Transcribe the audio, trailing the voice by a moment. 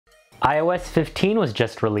iOS 15 was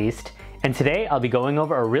just released, and today I'll be going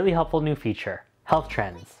over a really helpful new feature, health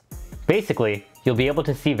trends. Basically, you'll be able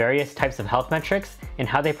to see various types of health metrics and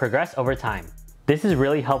how they progress over time. This is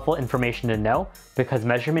really helpful information to know because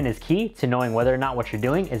measurement is key to knowing whether or not what you're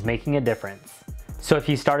doing is making a difference. So if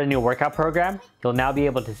you start a new workout program, you'll now be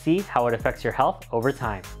able to see how it affects your health over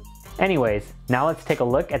time. Anyways, now let's take a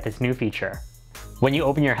look at this new feature. When you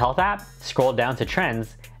open your health app, scroll down to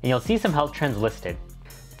Trends, and you'll see some health trends listed.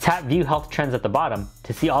 Tap View Health Trends at the bottom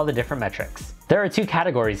to see all the different metrics. There are two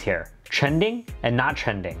categories here, trending and not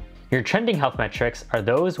trending. Your trending health metrics are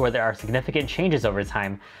those where there are significant changes over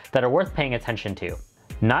time that are worth paying attention to.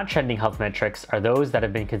 Not trending health metrics are those that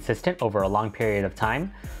have been consistent over a long period of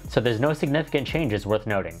time, so there's no significant changes worth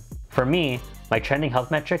noting. For me, my trending health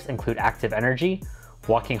metrics include active energy,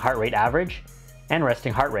 walking heart rate average, and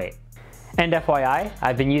resting heart rate. And FYI,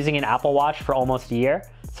 I've been using an Apple Watch for almost a year,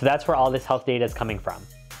 so that's where all this health data is coming from.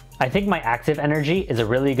 I think my active energy is a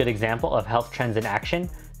really good example of health trends in action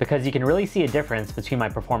because you can really see a difference between my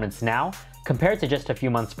performance now compared to just a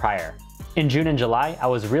few months prior. In June and July, I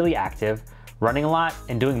was really active, running a lot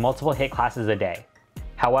and doing multiple HIIT classes a day.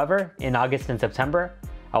 However, in August and September,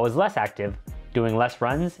 I was less active, doing less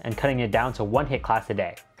runs and cutting it down to one HIIT class a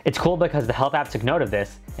day. It's cool because the health app took note of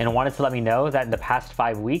this and wanted to let me know that in the past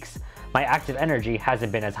 5 weeks, my active energy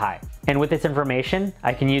hasn't been as high. And with this information,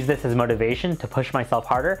 I can use this as motivation to push myself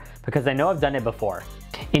harder because I know I've done it before.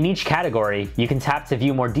 In each category, you can tap to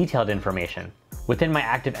view more detailed information. Within my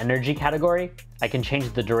active energy category, I can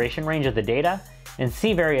change the duration range of the data and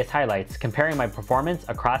see various highlights comparing my performance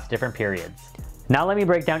across different periods. Now let me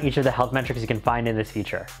break down each of the health metrics you can find in this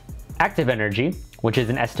feature. Active energy, which is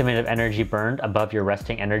an estimate of energy burned above your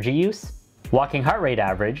resting energy use. Walking heart rate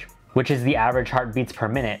average, which is the average heartbeats per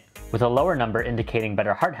minute, with a lower number indicating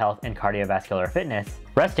better heart health and cardiovascular fitness.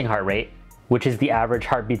 Resting heart rate, which is the average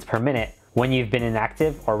heartbeats per minute when you've been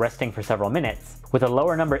inactive or resting for several minutes, with a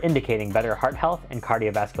lower number indicating better heart health and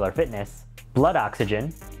cardiovascular fitness. Blood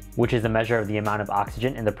oxygen, which is a measure of the amount of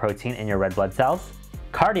oxygen in the protein in your red blood cells.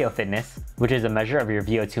 Cardio fitness, which is a measure of your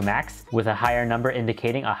VO2 max, with a higher number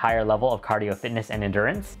indicating a higher level of cardio fitness and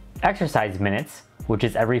endurance. Exercise minutes, which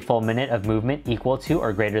is every full minute of movement equal to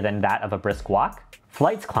or greater than that of a brisk walk.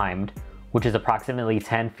 Flights climbed, which is approximately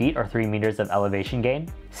 10 feet or 3 meters of elevation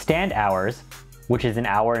gain. Stand hours, which is an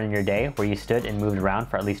hour in your day where you stood and moved around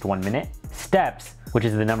for at least 1 minute. Steps, which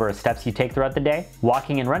is the number of steps you take throughout the day.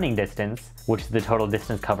 Walking and running distance, which is the total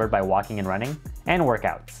distance covered by walking and running. And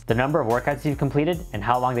workouts, the number of workouts you've completed and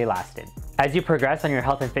how long they lasted. As you progress on your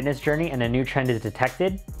health and fitness journey and a new trend is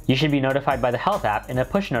detected, you should be notified by the health app in a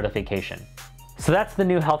push notification. So that's the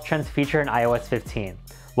new health trends feature in iOS 15.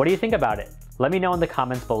 What do you think about it? Let me know in the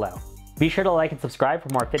comments below. Be sure to like and subscribe for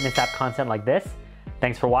more fitness app content like this.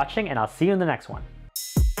 Thanks for watching, and I'll see you in the next one.